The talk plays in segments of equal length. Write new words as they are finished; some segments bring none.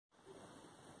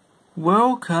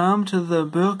Welcome to the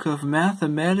book of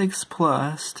Mathematics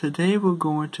Plus. Today we're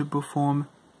going to perform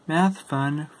Math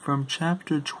Fun from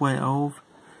Chapter 12.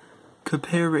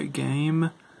 Compare it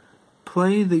game.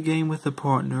 Play the game with a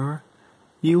partner.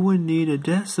 You will need a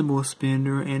decimal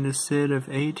spinner and a set of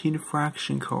 18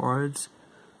 fraction cards.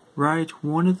 Write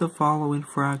one of the following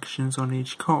fractions on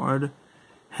each card: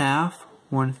 half,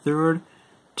 1/3,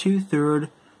 2/3,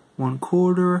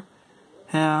 1/4,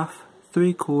 half,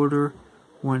 3/4,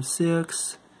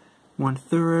 1/6,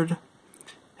 1/3,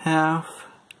 half,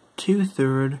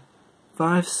 2/3,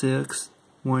 5/6,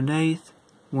 1/8,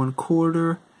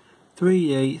 1/4,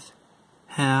 3/8,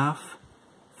 half,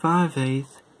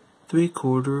 5/8,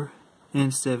 3/4,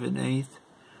 and 7/8.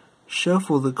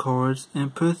 Shuffle the cards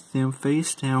and put them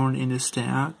face down in a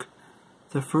stack.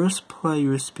 The first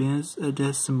player spins a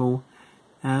decimal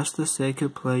as the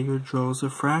second player draws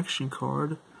a fraction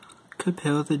card.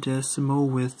 Compare the decimal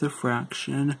with the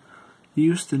fraction.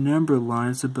 Use the number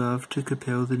lines above to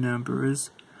compare the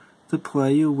numbers. The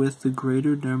player with the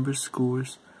greater number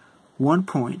scores 1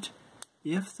 point.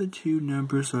 If the two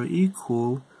numbers are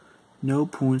equal, no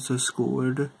points are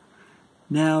scored.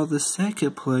 Now the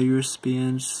second player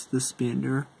spins the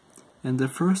spinner, and the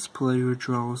first player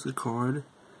draws a card.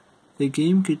 The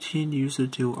game continues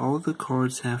until all the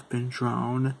cards have been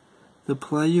drawn. The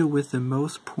player with the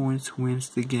most points wins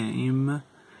the game.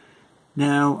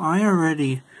 Now, I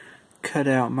already cut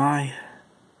out my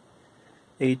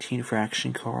 18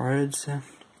 fraction cards.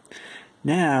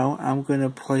 Now, I'm going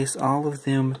to place all of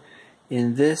them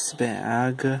in this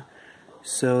bag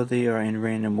so they are in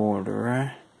random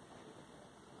order.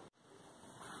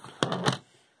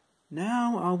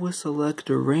 Now, I will select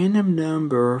a random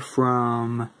number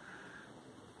from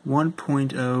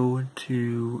 1.0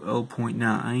 to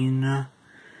 0.9.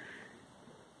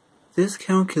 This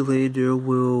calculator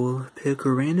will pick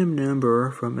a random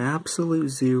number from absolute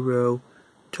 0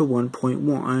 to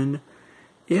 1.1.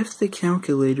 If the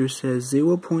calculator says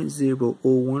 0.0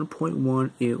 or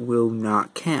 1.1, it will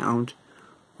not count.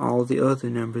 All the other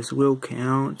numbers will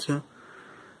count.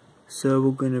 So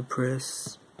we're going to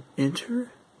press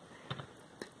enter.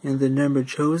 And the number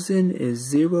chosen is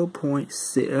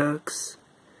 0.6.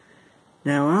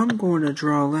 Now I'm going to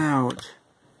draw out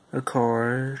a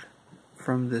card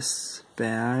from this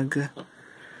bag.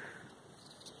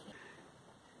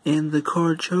 And the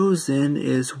card chosen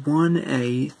is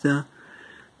 1/8.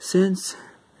 Since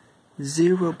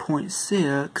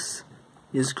 0.6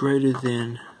 is greater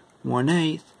than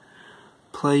 1/8,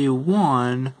 player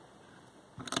 1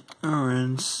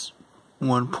 earns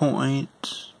 1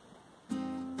 point.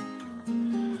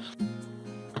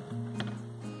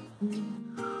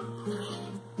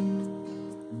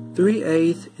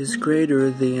 3/8 is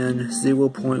greater than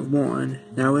 0.1.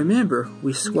 Now remember,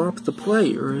 we swapped the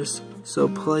players, so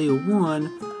player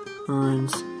 1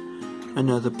 earns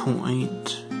another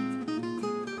point.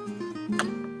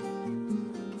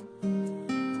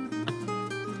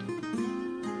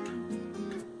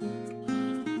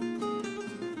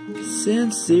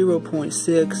 Since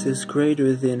 0.6 is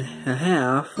greater than a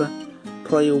half,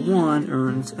 player 1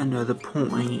 earns another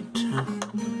point.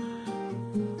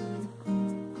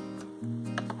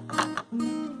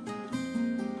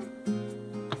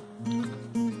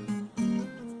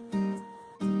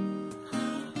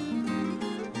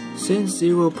 Since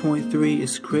 0.3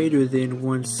 is greater than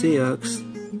 1/6,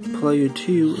 player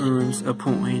 2 earns a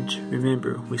point.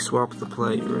 Remember, we swapped the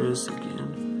players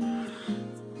again.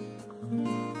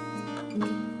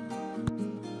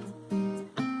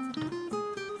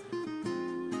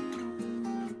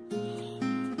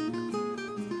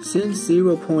 Since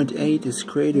 0.8 is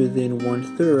greater than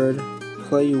 1/3,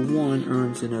 player 1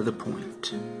 earns another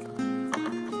point.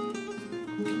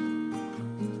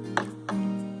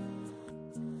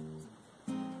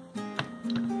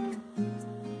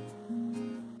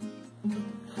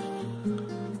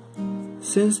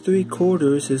 Since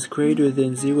 3/4 is greater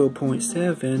than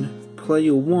 0.7,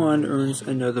 player 1 earns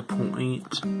another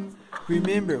point.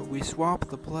 Remember, we swapped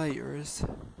the players.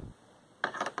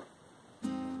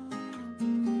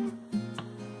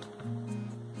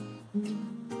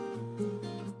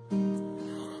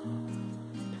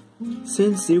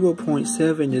 Since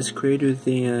 0.7 is greater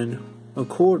than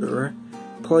 1/4,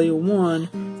 player 1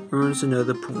 earns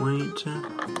another point.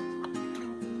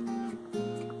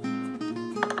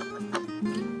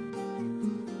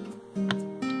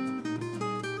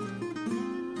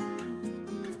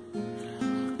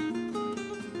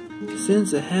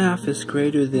 Since a half is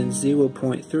greater than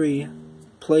 0.3,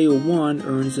 player 1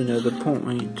 earns another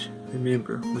point.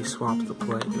 Remember, we swapped the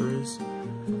players.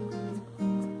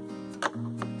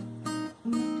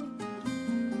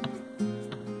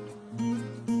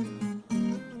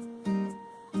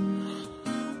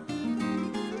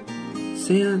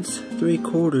 Since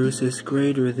 3/4 is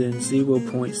greater than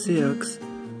 0.6,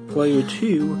 player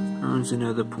 2 earns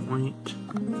another point.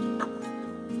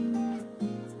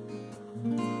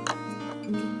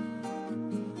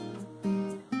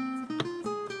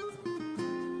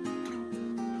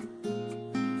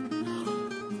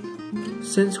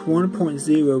 Since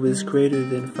 1.0 is greater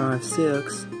than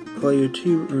 5/6, player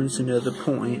 2 earns another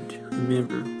point.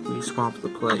 Remember, we swap the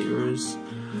players.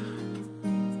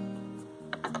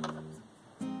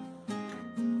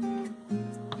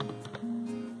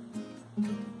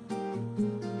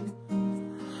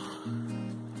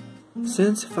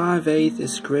 Since 5/8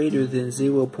 is greater than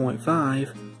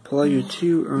 0.5, player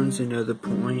 2 earns another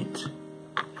point.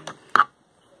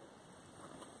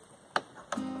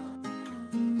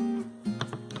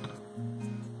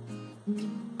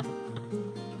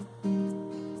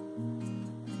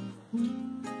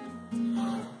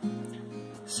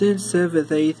 Since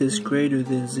 7/8 is greater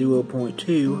than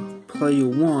 0.2, player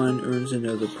 1 earns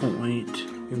another point.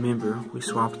 Remember, we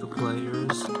swap the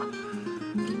players.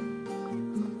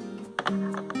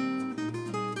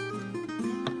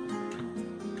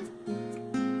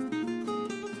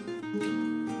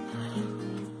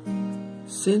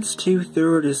 Since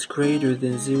 2/3 is greater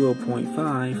than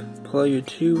 0.5, player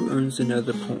 2 earns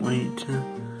another point.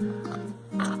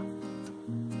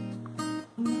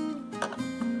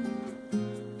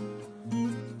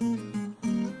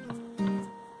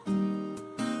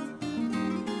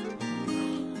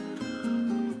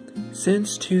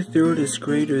 Since 2/3 is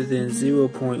greater than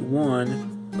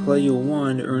 0.1, player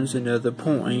 1 earns another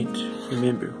point.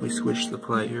 Remember, we switch the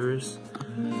players.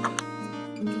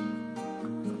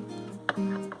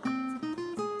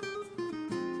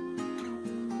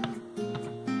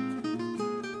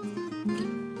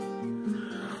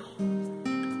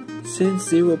 Since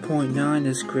 0.9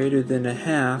 is greater than a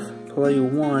half, player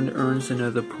 1 earns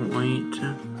another point.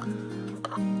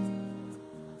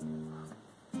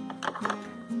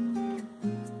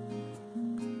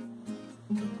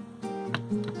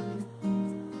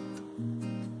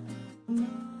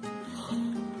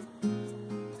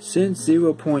 Since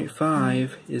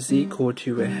 0.5 is equal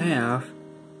to a half,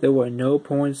 there were no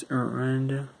points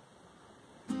earned.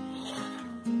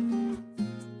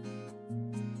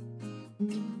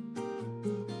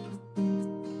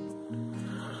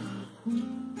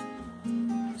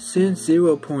 Since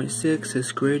 0.6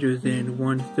 is greater than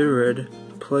 1/3,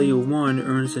 player 1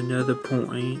 earns another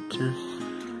point.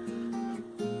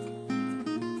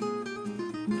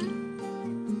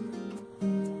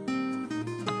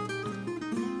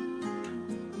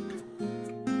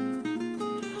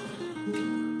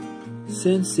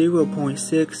 Since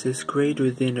 0.6 is greater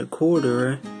than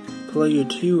 1/4, player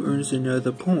 2 earns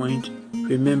another point.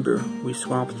 Remember, we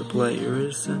swap the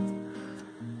players.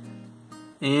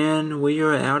 And we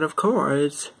are out of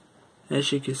cards.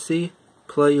 As you can see,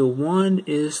 player 1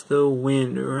 is the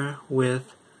winner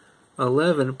with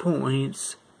 11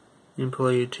 points, and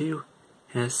player 2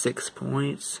 has 6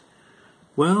 points.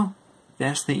 Well,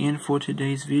 that's the end for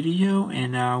today's video,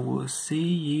 and I will see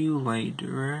you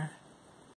later.